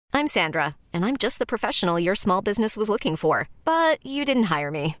I'm Sandra, and I'm just the professional your small business was looking for. But you didn't hire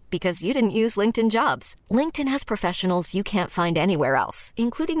me because you didn't use LinkedIn Jobs. LinkedIn has professionals you can't find anywhere else,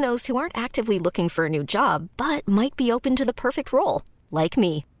 including those who aren't actively looking for a new job, but might be open to the perfect role, like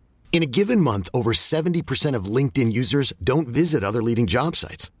me. In a given month, over 70% of LinkedIn users don't visit other leading job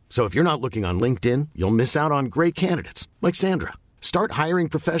sites. So if you're not looking on LinkedIn, you'll miss out on great candidates like Sandra. Start hiring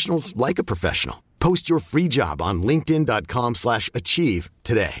professionals like a professional. Post your free job on linkedin.com/achieve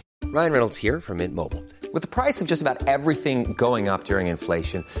today. Ryan Reynolds here from Mint Mobile. With the price of just about everything going up during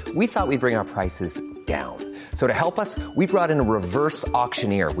inflation, we thought we'd bring our prices down. So to help us, we brought in a reverse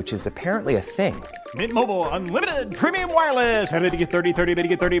auctioneer, which is apparently a thing. Mint Mobile Unlimited Premium Wireless. How to get 30, 30, bit to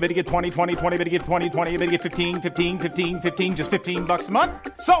get 30, bit to get 20, 20, 20, bit to get 20, 20, bit to get 15, 15, 15, 15, just $15 a month?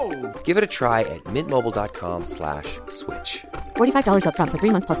 Sold! Give it a try at mintmobile.com/switch. $45 up front for 3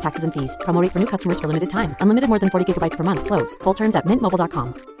 months plus taxes and fees. Promo rate for new customers for limited time. Unlimited more than 40 gigabytes per month. Slows full terms at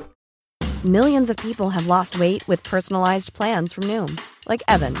mintmobile.com. Millions of people have lost weight with personalized plans from Noom. Like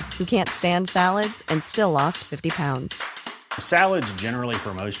Evan, who can't stand salads and still lost 50 pounds. Salads generally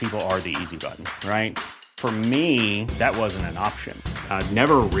for most people are the easy button, right? For me, that wasn't an option. I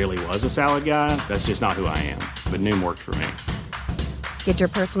never really was a salad guy. That's just not who I am. But Noom worked for me. Get your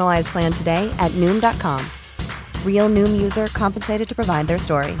personalized plan today at Noom.com. Real Noom user compensated to provide their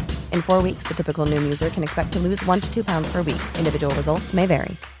story. In 4 weeks, the typical Noom user can expect to lose 1 to 2 pounds per week. Individual results may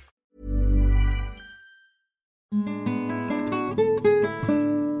vary.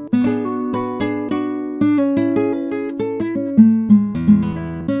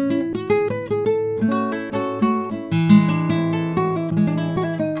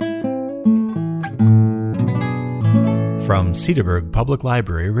 From Cedarburg Public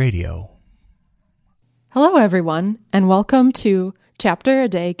Library Radio. Hello, everyone, and welcome to Chapter a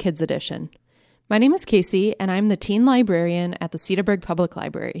Day Kids Edition. My name is Casey, and I'm the teen librarian at the Cedarburg Public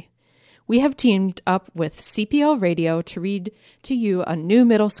Library. We have teamed up with CPL Radio to read to you a new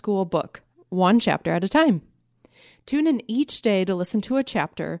middle school book, one chapter at a time. Tune in each day to listen to a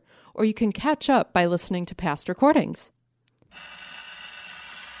chapter, or you can catch up by listening to past recordings.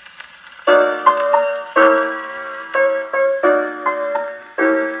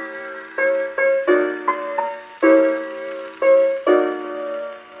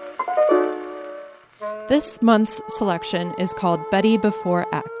 This month's selection is called Betty Before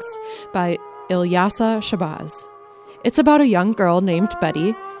X by Ilyasa Shabazz. It's about a young girl named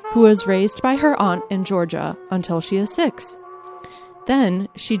Betty who was raised by her aunt in Georgia until she is 6. Then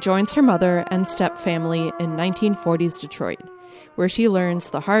she joins her mother and step-family in 1940s Detroit, where she learns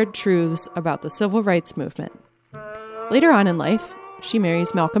the hard truths about the civil rights movement. Later on in life, she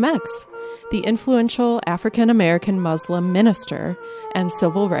marries Malcolm X, the influential African-American Muslim minister and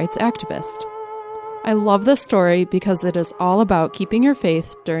civil rights activist. I love this story because it is all about keeping your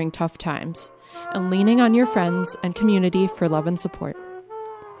faith during tough times and leaning on your friends and community for love and support.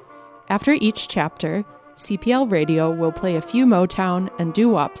 After each chapter, CPL Radio will play a few Motown and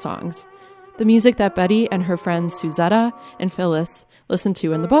doo-wop songs, the music that Betty and her friends Suzetta and Phyllis listen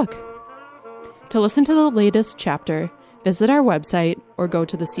to in the book. To listen to the latest chapter, visit our website or go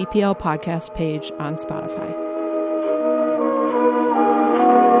to the CPL podcast page on Spotify.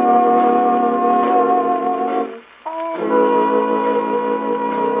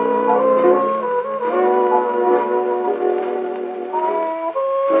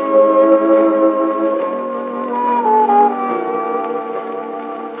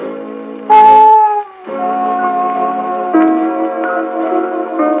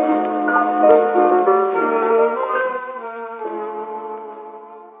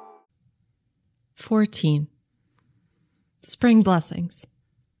 Spring blessings.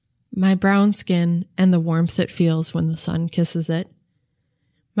 My brown skin and the warmth it feels when the sun kisses it.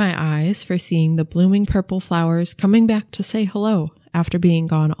 My eyes for seeing the blooming purple flowers coming back to say hello after being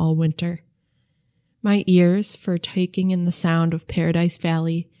gone all winter. My ears for taking in the sound of Paradise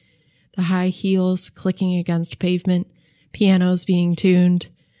Valley, the high heels clicking against pavement, pianos being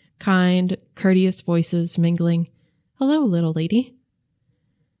tuned, kind, courteous voices mingling. Hello, little lady.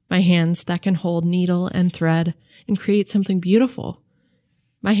 My hands that can hold needle and thread and create something beautiful.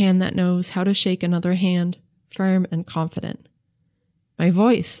 My hand that knows how to shake another hand, firm and confident. My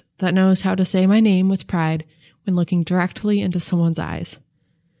voice that knows how to say my name with pride when looking directly into someone's eyes.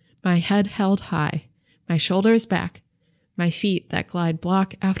 My head held high, my shoulders back, my feet that glide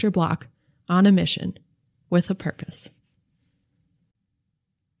block after block on a mission with a purpose.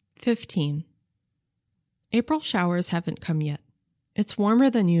 15. April showers haven't come yet. It's warmer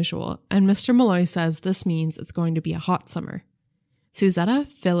than usual, and Mr. Malloy says this means it's going to be a hot summer.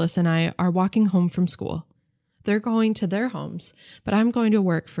 Suzetta, Phyllis, and I are walking home from school. They're going to their homes, but I'm going to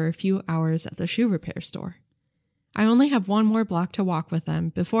work for a few hours at the shoe repair store. I only have one more block to walk with them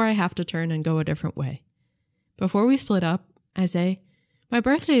before I have to turn and go a different way. Before we split up, I say, my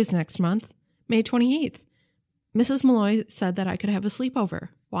birthday is next month, May 28th. Mrs. Malloy said that I could have a sleepover.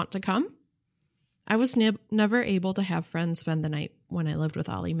 Want to come? I was never able to have friends spend the night when I lived with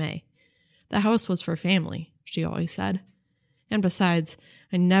Ollie Mae. The house was for family, she always said. And besides,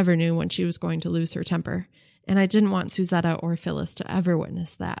 I never knew when she was going to lose her temper, and I didn't want Suzetta or Phyllis to ever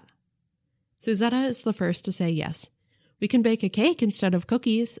witness that. Suzetta is the first to say yes. We can bake a cake instead of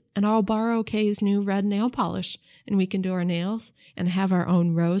cookies, and I'll borrow Kay's new red nail polish, and we can do our nails and have our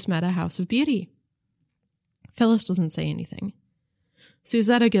own Rose Meta House of Beauty. Phyllis doesn't say anything.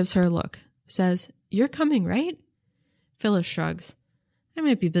 Suzetta gives her a look, says, You're coming, right? Phyllis shrugs. I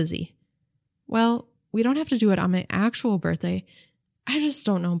might be busy. Well, we don't have to do it on my actual birthday. I just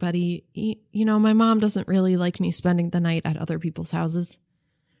don't know, Betty. You know, my mom doesn't really like me spending the night at other people's houses.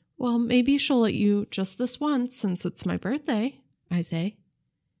 Well, maybe she'll let you just this once since it's my birthday, I say.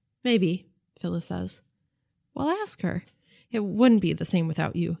 Maybe, Phyllis says. Well, ask her. It wouldn't be the same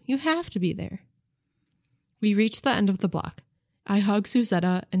without you. You have to be there. We reach the end of the block. I hug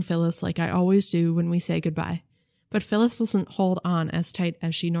Suzetta and Phyllis like I always do when we say goodbye, but Phyllis doesn't hold on as tight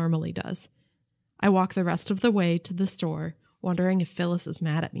as she normally does. I walk the rest of the way to the store, wondering if Phyllis is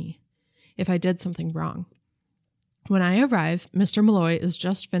mad at me, if I did something wrong. When I arrive, Mr. Malloy is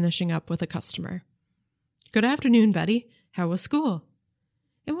just finishing up with a customer. Good afternoon, Betty. How was school?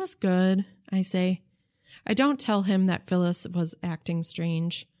 It was good, I say. I don't tell him that Phyllis was acting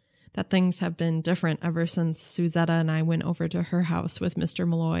strange, that things have been different ever since Suzetta and I went over to her house with Mr.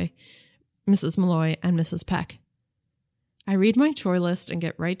 Malloy, Mrs. Malloy, and Mrs. Peck. I read my chore list and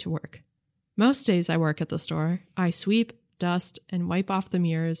get right to work. Most days I work at the store. I sweep, dust, and wipe off the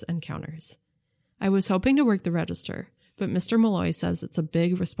mirrors and counters. I was hoping to work the register, but Mr. Malloy says it's a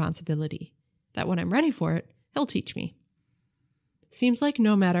big responsibility, that when I'm ready for it, he'll teach me. Seems like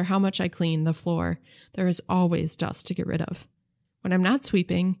no matter how much I clean the floor, there is always dust to get rid of. When I'm not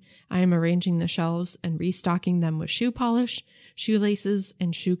sweeping, I am arranging the shelves and restocking them with shoe polish, shoelaces,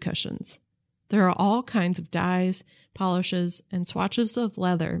 and shoe cushions. There are all kinds of dyes, polishes, and swatches of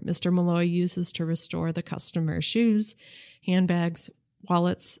leather Mr. Malloy uses to restore the customer's shoes, handbags,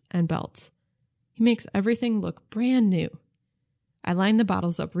 wallets, and belts. He makes everything look brand new. I line the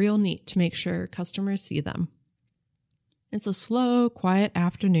bottles up real neat to make sure customers see them. It's a slow, quiet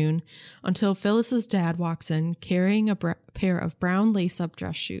afternoon until Phyllis's dad walks in carrying a pair of brown lace-up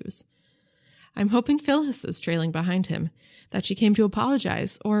dress shoes. I'm hoping Phyllis is trailing behind him, that she came to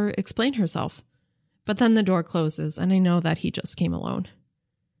apologize or explain herself. But then the door closes and I know that he just came alone.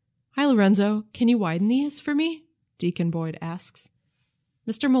 Hi, Lorenzo. Can you widen these for me? Deacon Boyd asks.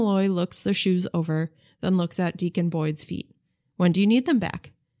 Mr. Malloy looks the shoes over, then looks at Deacon Boyd's feet. When do you need them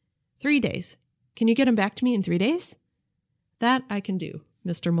back? 3 days. Can you get them back to me in 3 days? That I can do,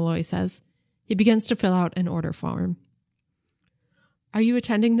 Mr. Malloy says. He begins to fill out an order form. Are you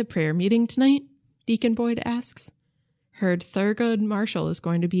attending the prayer meeting tonight? Deacon Boyd asks. Heard Thurgood Marshall is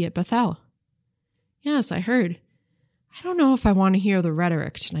going to be at Bethel. Yes, I heard. I don't know if I want to hear the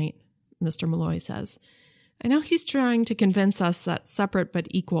rhetoric tonight, Mr. Malloy says. I know he's trying to convince us that separate but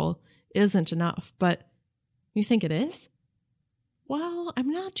equal isn't enough, but you think it is? Well,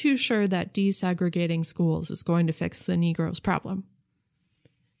 I'm not too sure that desegregating schools is going to fix the Negroes' problem.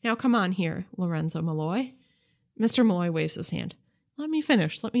 Now come on here, Lorenzo Malloy. Mr. Malloy waves his hand. Let me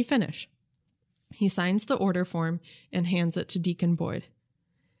finish. He signs the order form and hands it to Deacon Boyd.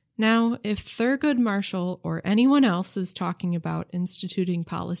 Now, if Thurgood Marshall or anyone else is talking about instituting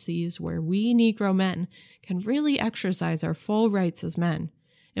policies where we Negro men can really exercise our full rights as men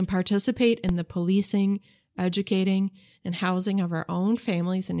and participate in the policing, educating, and housing of our own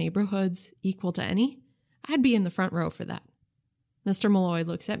families and neighborhoods equal to any, I'd be in the front row for that. Mr. Malloy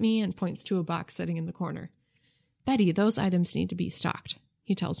looks at me and points to a box sitting in the corner. Betty, those items need to be stocked,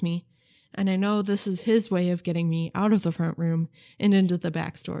 he tells me, and I know this is his way of getting me out of the front room and into the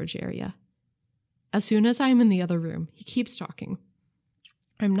back storage area. As soon as I'm in the other room, he keeps talking.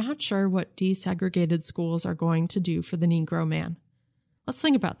 I'm not sure what desegregated schools are going to do for the Negro man. Let's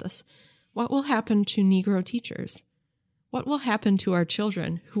think about this. What will happen to Negro teachers? What will happen to our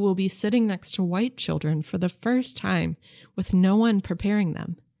children who will be sitting next to white children for the first time with no one preparing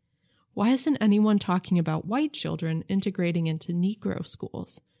them? Why isn't anyone talking about white children integrating into Negro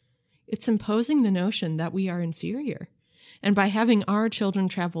schools? It's imposing the notion that we are inferior. And by having our children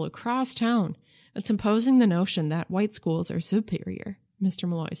travel across town, it's imposing the notion that white schools are superior, Mr.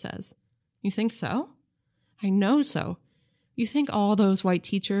 Malloy says. You think so? I know so. You think all those white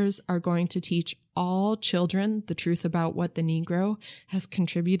teachers are going to teach all children the truth about what the Negro has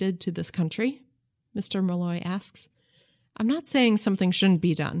contributed to this country? Mr. Malloy asks. I'm not saying something shouldn't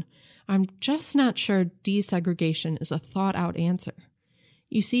be done. I'm just not sure desegregation is a thought-out answer.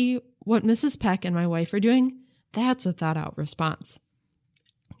 You see, what Mrs. Peck and my wife are doing, that's a thought-out response.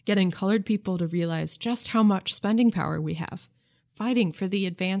 Getting colored people to realize just how much spending power we have, fighting for the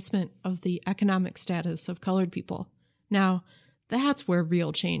advancement of the economic status of colored people. Now, that's where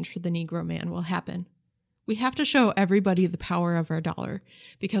real change for the Negro man will happen. We have to show everybody the power of our dollar,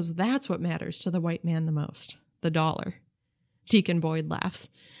 because that's what matters to the white man the most, the dollar. Deacon Boyd laughs.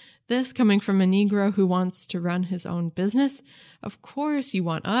 This coming from a Negro who wants to run his own business? Of course you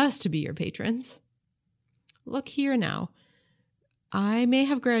want us to be your patrons. Look here now. I may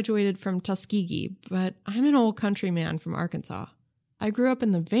have graduated from Tuskegee, but I'm an old country man from Arkansas. I grew up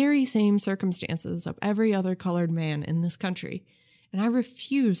in the very same circumstances of every other colored man in this country, and I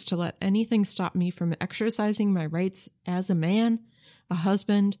refuse to let anything stop me from exercising my rights as a man, a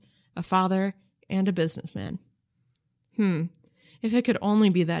husband, a father, and a businessman. If it could only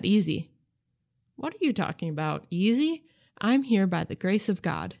be that easy. What are you talking about? Easy? I'm here by the grace of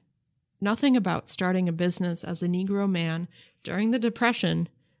God. Nothing about starting a business as a Negro man during the Depression,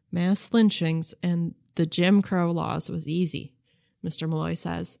 mass lynchings, and the Jim Crow laws was easy, Mr. Malloy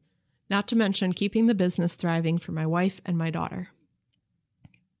says, not to mention keeping the business thriving for my wife and my daughter.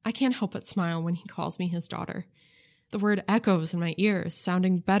 I can't help but smile when he calls me his daughter. The word echoes in my ears,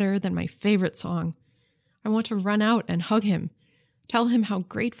 sounding better than my favorite song. I want to run out and hug him, tell him how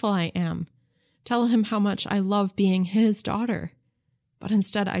grateful I am, tell him how much I love being his daughter. But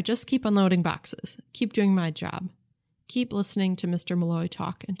instead, I just keep unloading boxes, keep doing my job, keep listening to Mr. Malloy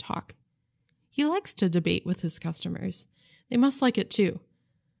talk and talk. He likes to debate with his customers. They must like it too.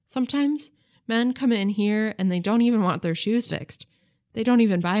 Sometimes men come in here and they don't even want their shoes fixed. They don't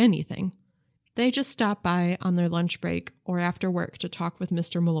even buy anything. They just stop by on their lunch break or after work to talk with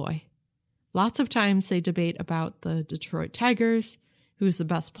Mr. Malloy. Lots of times they debate about the Detroit Tigers, who's the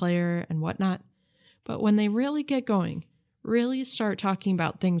best player and whatnot. But when they really get going, really start talking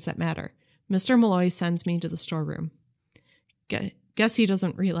about things that matter, Mr. Malloy sends me to the storeroom. Guess he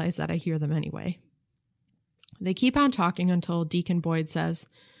doesn't realize that I hear them anyway. They keep on talking until Deacon Boyd says,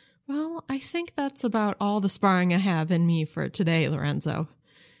 "Well, I think that's about all the sparring I have in me for today, Lorenzo."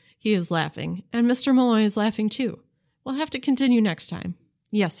 He is laughing, and Mr. Malloy is laughing too. We'll have to continue next time.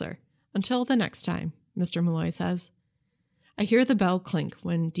 Yes, sir. Until the next time, Mr. Malloy says. I hear the bell clink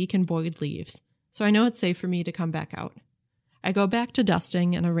when Deacon Boyd leaves, so I know it's safe for me to come back out. I go back to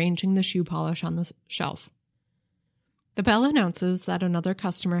dusting and arranging the shoe polish on the shelf. The bell announces that another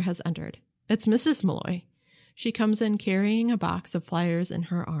customer has entered. It's Mrs. Malloy. She comes in carrying a box of flyers in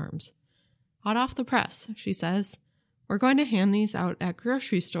her arms. Hot off the press, she says. We're going to hand these out at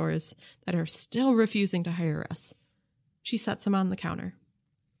grocery stores that are still refusing to hire us. She sets them on the counter.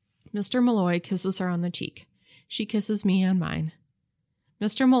 Mr. Malloy kisses her on the cheek. She kisses me on mine.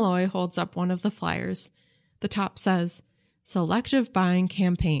 Mr. Malloy holds up one of the flyers. The top says, Selective Buying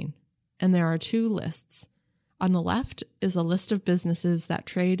Campaign, and there are 2 lists. On the left is a list of businesses that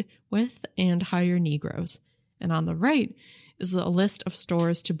trade with and hire Negroes, and on the right is a list of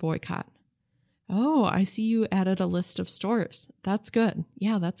stores to boycott. Oh, I see you added a list of stores. That's good.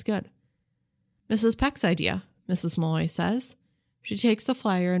 Yeah, that's good. Mrs. Peck's idea, Mrs. Malloy says. She takes the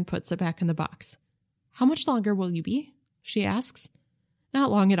flyer and puts it back in the box. How much longer will you be? She asks. Not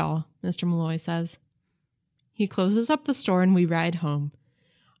long at all, Mr. Malloy says. He closes up the store and we ride home.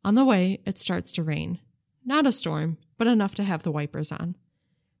 On the way, it starts to rain. Not a storm, but enough to have the wipers on.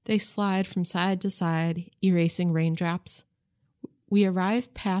 They slide from side to side, erasing raindrops. We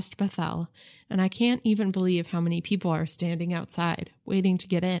arrive past Bethel, and I can't even believe how many people are standing outside, waiting to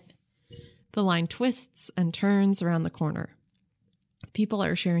get in. The line twists and turns around the corner. People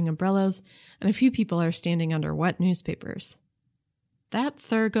are sharing umbrellas, and a few people are standing under wet newspapers. That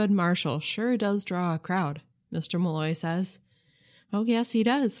Thurgood Marshall sure does draw a crowd, Mr. Malloy says. Oh, yes, he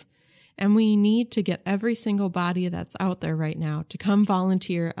does. And we need to get every single body that's out there right now to come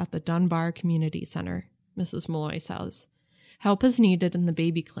volunteer at the Dunbar Community Center, Mrs. Malloy says. Help is needed in the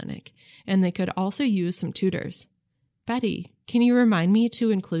baby clinic, and they could also use some tutors. Betty, can you remind me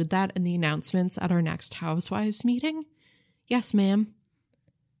to include that in the announcements at our next housewives meeting? Yes, ma'am.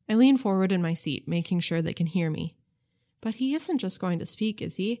 I lean forward in my seat, making sure they can hear me. But he isn't just going to speak,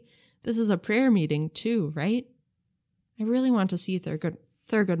 is he? This is a prayer meeting, too, right? I really want to see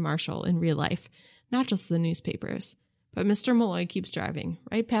Thurgood Marshall in real life, not just the newspapers. But Mr. Malloy keeps driving,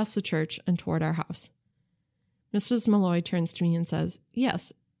 right past the church and toward our house. Mrs. Malloy turns to me and says,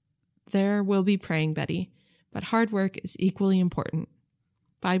 Yes, there will be praying, Betty. but hard work is equally important.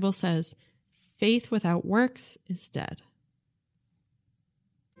 Bible says, faith without works is dead.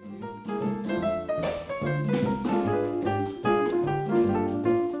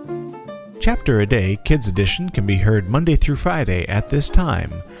 Chapter a Day Kids Edition can be heard Monday through Friday at this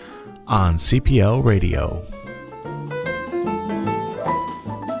time on CPL Radio.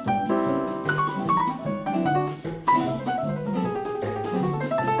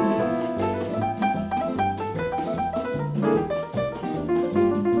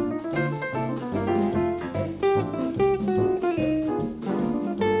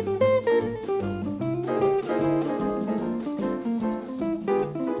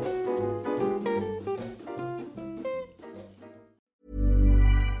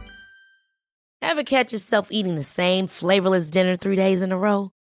 Ever catch yourself eating the same flavorless dinner 3 days in a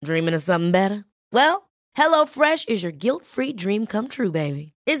row? Dreaming of something better? Well, HelloFresh is your guilt-free dream come true,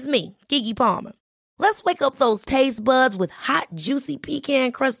 baby. It's me, Keke Palmer. Let's wake up those taste buds with hot, juicy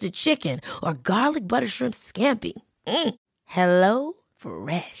pecan-crusted chicken or garlic butter shrimp scampi.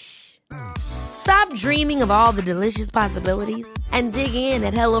 HelloFresh. Stop dreaming of all the delicious possibilities and dig in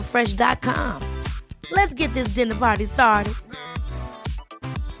at HelloFresh.com. Let's get this dinner party started.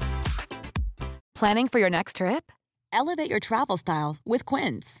 Planning for your next trip? Elevate your travel style with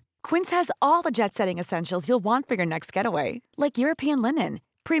Quince. Quince has all the jet-setting essentials you'll want for your next getaway, like European linen,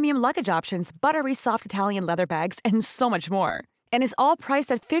 premium luggage options, buttery soft Italian leather bags, and so much more. And is all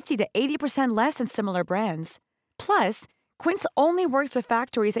priced at 50 to 80% less than similar brands. Plus, Quince only works with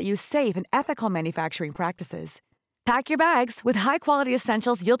factories that use safe and ethical manufacturing practices. Pack your bags with high-quality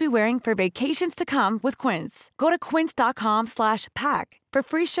essentials you'll be wearing for vacations to come with Quince. Go to quince.com/pack for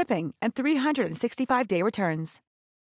free shipping and 365-day returns.